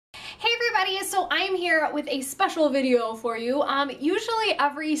everybody, so I am here with a special video for you. Usually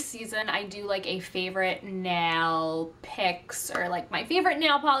every season I do like a favorite nail picks or like my favorite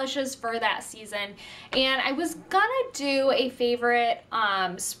nail polishes for that season, and I was gonna do a favorite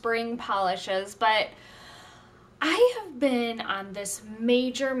spring polishes, but I have been on this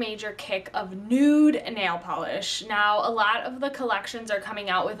major kick of nude nail polish. Now, a lot of the collections are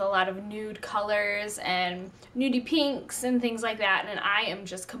coming out with a lot of nude colors and nudie pinks and things like that, and I am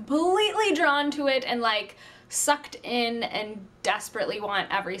just completely drawn to it and like sucked in and desperately want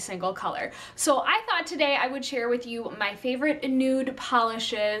every single color. So I thought today I would share with you my favorite nude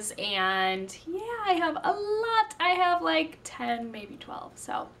polishes, and yeah, I have a lot. I have like 10, maybe 12,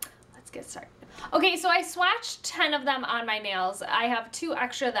 so let's get started. Okay, so I swatched 10 of them on my nails. I have 2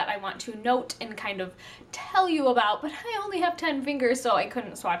 extra that I want to note and kind of tell you about, but I only have 10 fingers, so I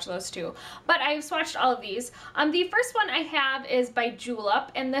couldn't swatch those 2. But I've swatched all of these. The first one I have is by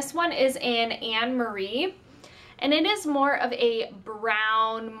Julep, and this one is in Anne Marie. And it is more of a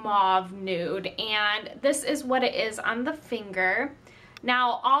brown mauve nude, and this is what it is on the finger.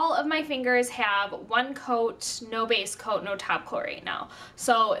 Now, all of my fingers have one coat, no base coat, no top coat right now.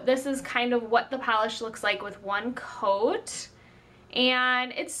 So this is kind of what the polish looks like with one coat.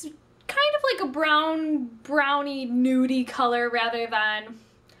 And it's kind of like a browny, nudie color rather than, kind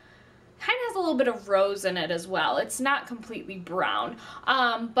of has a little bit of rose in it as well. It's not completely brown.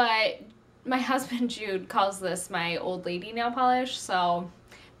 But my husband Jude calls this my old lady nail polish, so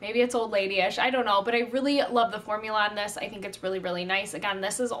maybe it's old lady-ish, I don't know, but I really love the formula on this. I think it's really nice. Again,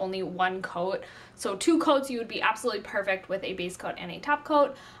 this is only one coat, so 2 coats you would be absolutely perfect with a base coat and a top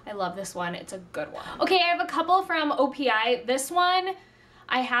coat. I love this one. It's a good one. Okay, I have a couple from OPI. This one,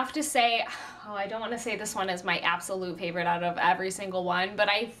 I have to say, oh, I don't want to say this one is my absolute favorite out of every single one, but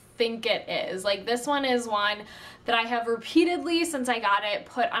I think it is. Like, this one is one that I have repeatedly, since I got it,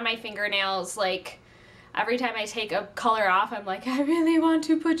 put on my fingernails. Like, every time I take a color off, I'm like, I really want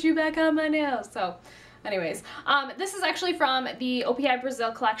to put you back on my nails. So anyways, this is actually from the OPI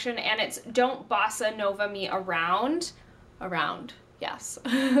Brazil collection, and it's Don't Bossa Nova Me Around, yes.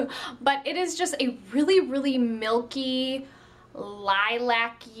 But it is just a really milky,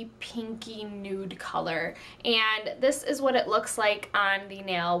 lilac-y, pinky nude color, and this is what it looks like on the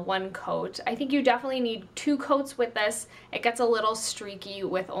nail, one coat. I think you definitely need 2 coats with this. It gets a little streaky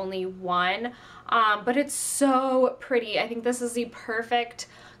with only one, but it's so pretty. I think this is the perfect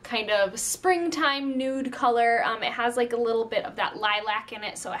kind of springtime nude color. It has like a little bit of that lilac in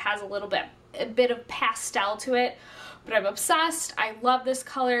it, so it has a bit of pastel to it. But I'm obsessed. I love this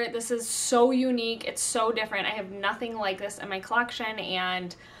color. This is so unique. It's so different. I have nothing like this in my collection,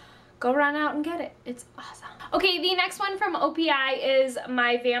 and go run out and get it. It's awesome. Okay, the next one from OPI is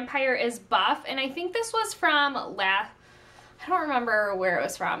My Vampire is Buff, and I think this was from I don't remember where it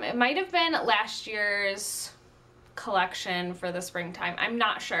was from. It might have been last year's collection for the springtime. I'm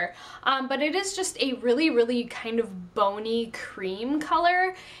not sure. But it is just a really kind of bony cream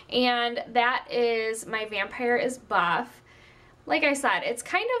color, and that is My Vampire is Buff. Like I said, it's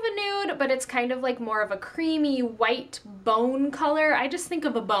kind of a nude, but it's kind of like more of a creamy white bone color. I just think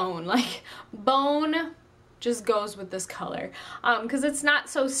of a bone, like bone just goes with this color, because it's not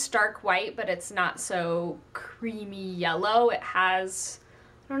so stark white, but it's not so creamy yellow. It has,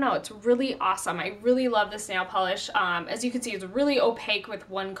 I don't know, it's really awesome. I really love this nail polish. As you can see, it's really opaque with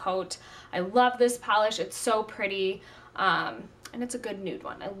one coat. I love this polish. It's so pretty. And it's a good nude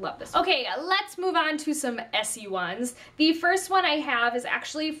one. I love this one. Okay, let's move on to some Essie ones. The first one I have is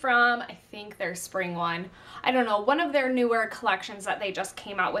actually from, I think their spring one. I don't know, one of their newer collections that they just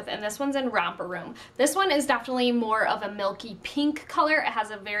came out with, and this one's in Romper Room. This one is definitely more of a milky pink color. It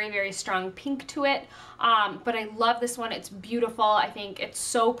has a very strong pink to it, but I love this one. It's beautiful. I think it's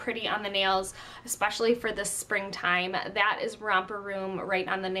so pretty on the nails, especially for this springtime. That is Romper Room right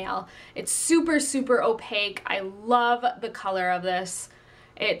on the nail. It's super opaque. I love the color of this.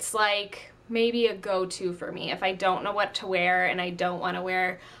 It's like maybe a go-to for me. If I don't know what to wear and I don't want to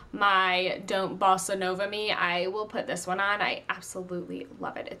wear my Don't Bossa Nova Me, I will put this one on. I absolutely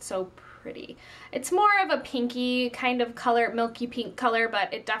love it. It's so pretty. It's more of a pinky kind of color, milky pink color,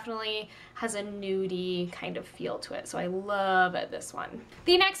 but it definitely has a nudie kind of feel to it, so I love this one.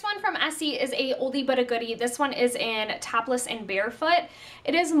 The next one from Essie is a oldie but a goodie. This one is in Topless and Barefoot.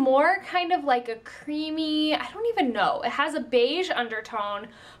 It is more kind of like a creamy, I don't even know. It has a beige undertone,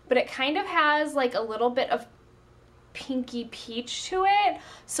 but it kind of has like a little bit of pinky peach to it,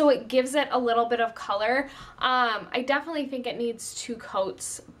 so it gives it a little bit of color. I definitely think it needs 2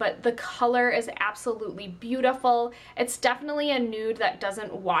 coats, but the color is absolutely beautiful. It's definitely a nude that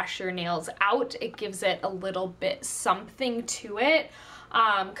doesn't wash your nails out. It gives it a little bit something to it.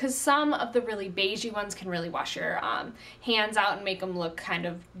 because some of the really beigey ones can really wash your hands out and make them look kind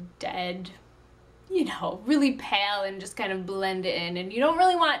of dead, you know, really pale and just kind of blend it in, and you don't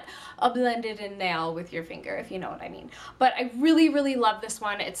really want a blended in nail with your finger, if you know what I mean. But I really, really love this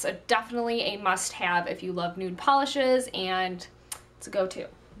one. It's definitely a must-have if you love nude polishes, and it's a go-to.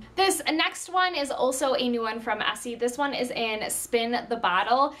 This next one is also a new one from Essie. This one is in Spin the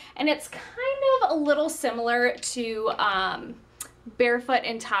Bottle, and it's kind of a little similar to Barefoot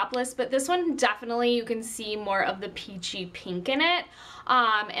and Topless, but this one definitely you can see more of the peachy pink in it.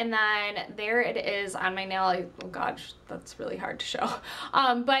 And then there it is on my nail. Oh gosh, that's really hard to show.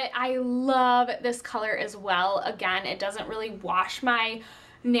 But I love this color as well. Again, it doesn't really wash my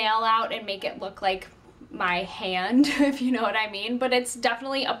nail out and make it look like my hand, if you know what I mean, but it's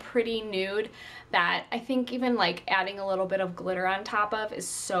definitely a pretty nude that I think even like adding a little bit of glitter on top of is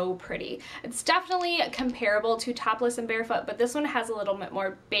so pretty. It's definitely comparable to Topless and Barefoot, but this one has a little bit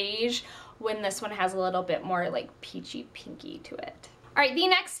more beige when this one has a little bit more like peachy pinky to it. Alright, the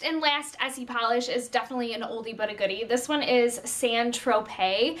next and last Essie polish is definitely an oldie but a goodie. This one is Saint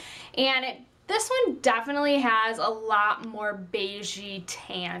Tropez, and this one definitely has a lot more beigey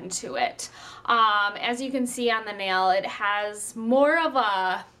tan to it. As you can see on the nail, it has more of a,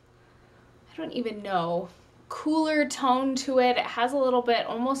 I don't even know, cooler tone to it. It has a little bit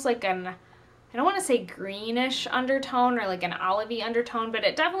almost like an, I don't want to say greenish undertone or like an olivey undertone, but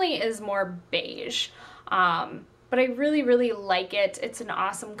it definitely is more beige. But I really, really like it. It's an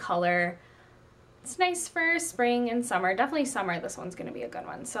awesome color. It's nice for spring and summer. Definitely summer, this one's gonna be a good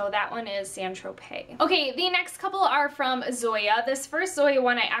one. So that one is Saint Tropez. Okay, the next couple are from Zoya. This first Zoya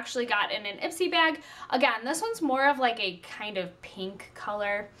one I actually got in an Ipsy bag. Again, this one's more of like a kind of pink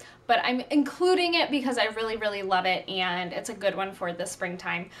color, but I'm including it because I really, really love it, and it's a good one for the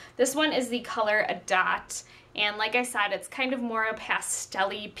springtime. This one is the color Dot. And like I said, it's kind of more a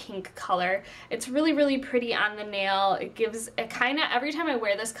pastel-y pink color. It's really, really pretty on the nail. It gives it kind of, every time I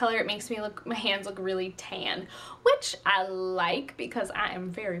wear this color, it makes me look, my hands look really tan, which I like because I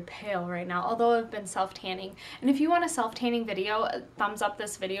am very pale right now, although I've been self-tanning. And if you want a self-tanning video, thumbs up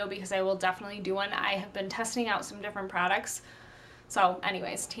this video because I will definitely do one. I have been testing out some different products. So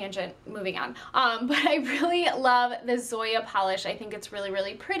anyways, tangent, moving on. But I really love the Zoya polish. I think it's really,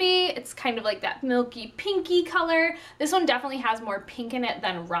 really pretty. It's kind of like that milky pinky color. This one definitely has more pink in it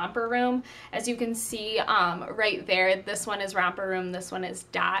than Romper Room. As you can see right there, this one is Romper Room, this one is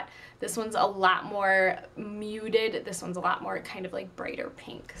Dot. This one's a lot more muted. This one's a lot more kind of like brighter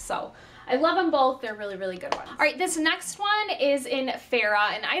pink. So I love them both. They're really, really good ones. All right, this next one is in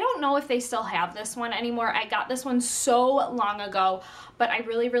Farah, and I don't know if they still have this one anymore. I got this one so long ago, but I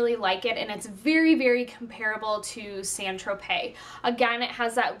really, really like it, and it's very, very comparable to Saint Tropez. Again, it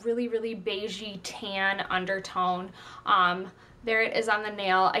has that really, really beigey tan undertone. There it is on the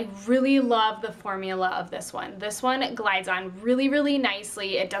nail. I really love the formula of this one. This one glides on really, really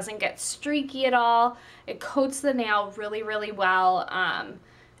nicely. It doesn't get streaky at all. It coats the nail really, really well. And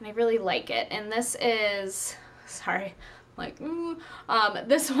I really like it. And this is, sorry, like,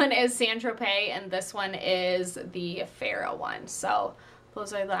 this one is Saint Tropez, and this one is the Farah one. So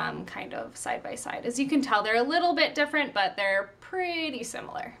those are them kind of side by side. As you can tell, they're a little bit different, but they're pretty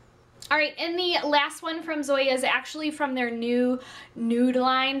similar. All right, and the last one from Zoya is actually from their new nude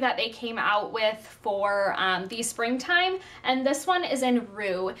line that they came out with for the springtime, and this one is in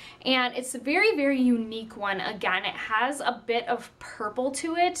Rue, and it's a very, very unique one. Again, it has a bit of purple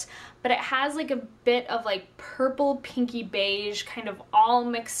to it, but it has like a bit of like purple, pinky beige, kind of all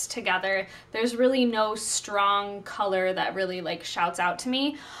mixed together. There's really no strong color that really like shouts out to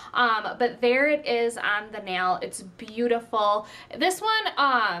me, but there it is on the nail. It's beautiful. This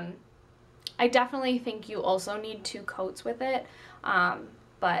one, I definitely think you also need 2 coats with it,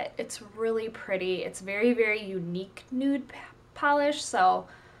 but it's really pretty. It's very, very unique nude polish, so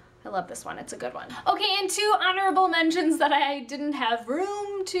I love this one. It's a good one. Okay, and 2 honorable mentions that I didn't have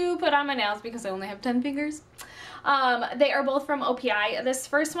room to put on my nails because I only have 10 fingers. They are both from OPI. This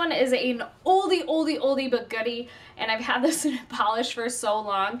first one is an oldie but goodie, and I've had this in polish for so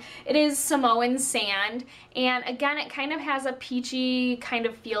long. It is Samoan Sand, and again, it kind of has a peachy kind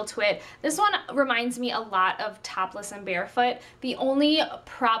of feel to it. This one reminds me a lot of Topless and Barefoot. The only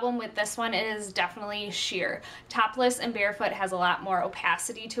problem with this one is definitely sheer. Topless and Barefoot has a lot more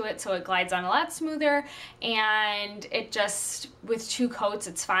opacity to it, so it glides on a lot smoother, and it just, with 2 coats,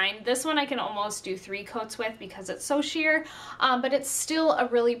 it's fine. This one I can almost do 3 coats with because it's so sheer, but it's still a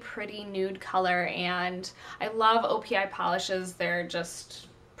really pretty nude color, and I love OPI polishes. They're just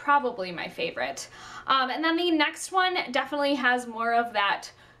probably my favorite. And then the next one definitely has more of that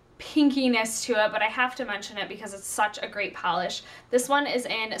pinkiness to it, but I have to mention it because it's such a great polish. This one is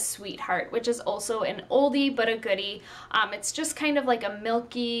in Sweetheart, which is also an oldie but a goodie. It's just kind of like a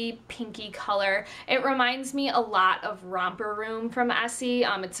milky pinky color. It reminds me a lot of Romper Room from Essie.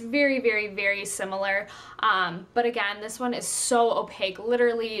 It's very, very, very similar. But again, this one is so opaque,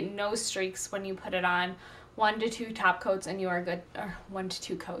 literally no streaks when you put it on. 1 to 2 top coats and you are good, or 1 to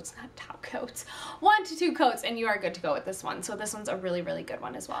 2 coats, not top coats, 1 to 2 coats and you are good to go with this one. So this one's a really, really good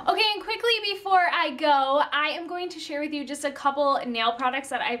one as well. Okay, and quickly before I go, I am going to share with you just a couple nail products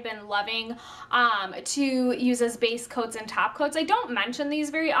that I've been loving to use as base coats and top coats. I don't mention these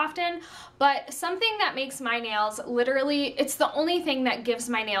very often, but something that makes my nails literally, it's the only thing that gives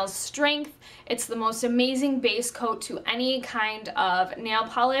my nails strength. It's the most amazing base coat to any kind of nail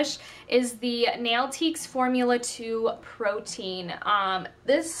polish, is the Nailteaks Formula 2 Protein.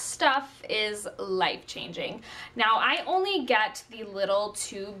 This stuff is life-changing. Now, I only get the little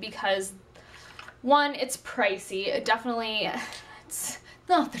tube because, one, it's pricey. It's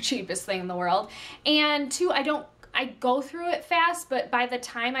not the cheapest thing in the world. And two, I go through it fast, but by the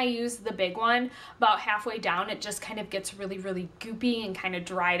time I use the big one, about halfway down, it just kind of gets really, really goopy and kind of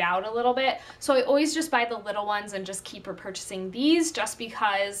dried out a little bit. So I always just buy the little ones and just keep repurchasing these just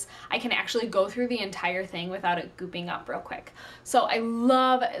because I can actually go through the entire thing without it gooping up real quick. So I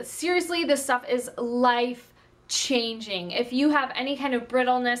love, seriously, this stuff is life-changing. If you have any kind of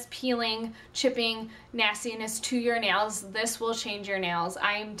brittleness, peeling, chipping, nastiness to your nails, this will change your nails.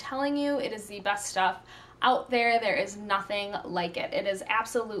 I am telling you, it is the best stuff out there. There is nothing like it. It is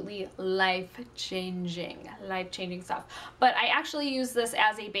absolutely life-changing stuff. But I actually use this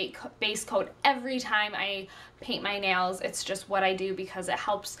as a base coat every time I paint my nails. It's just what I do because it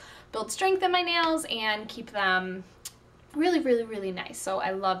helps build strength in my nails and keep them really, really, really nice. So I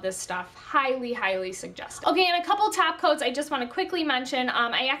love this stuff. Highly, highly suggest it. Okay, and a couple top coats I just want to quickly mention.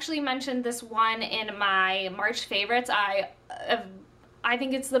 I actually mentioned this one in my March favorites. I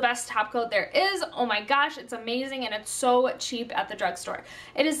think it's the best top coat there is. Oh my gosh, it's amazing and it's so cheap at the drugstore.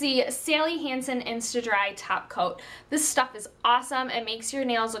 It is the Sally Hansen Insta-Dry Top Coat. This stuff is awesome. It makes your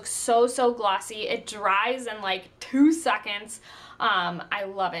nails look so, so glossy. It dries in like 2 seconds. I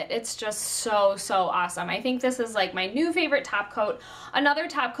love it. It's just so, so awesome. I think this is like my new favorite top coat. Another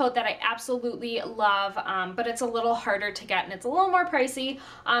top coat that I absolutely love, but it's a little harder to get and it's a little more pricey.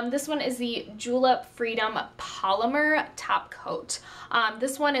 This one is the Julep Freedom Polymer Top Coat.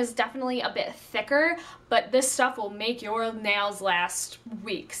 This one is definitely a bit thicker, but this stuff will make your nails last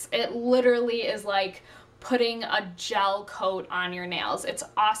weeks. It literally is like putting a gel coat on your nails. It's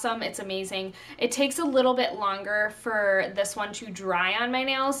awesome. It's amazing. It takes a little bit longer for this one to dry on my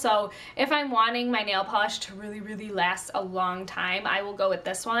nails. So if I'm wanting my nail polish to really, really last a long time, I will go with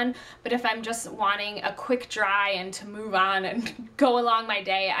this one. But if I'm just wanting a quick dry and to move on and go along my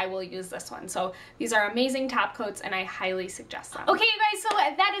day, I will use this one. So these are amazing top coats and I highly suggest them. Okay, you guys, so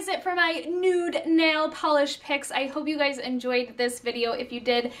that is it for my nude nail polish picks. I hope you guys enjoyed this video. If you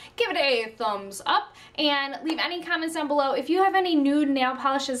did, give it a thumbs up and leave any comments down below. If you have any nude nail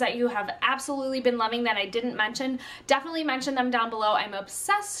polishes that you have absolutely been loving that I didn't mention, definitely mention them down below. I'm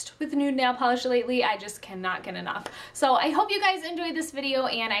obsessed with nude nail polish lately. I just cannot get enough. So I hope you guys enjoyed this video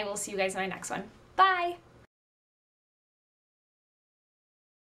and I will see you guys in my next one. Bye!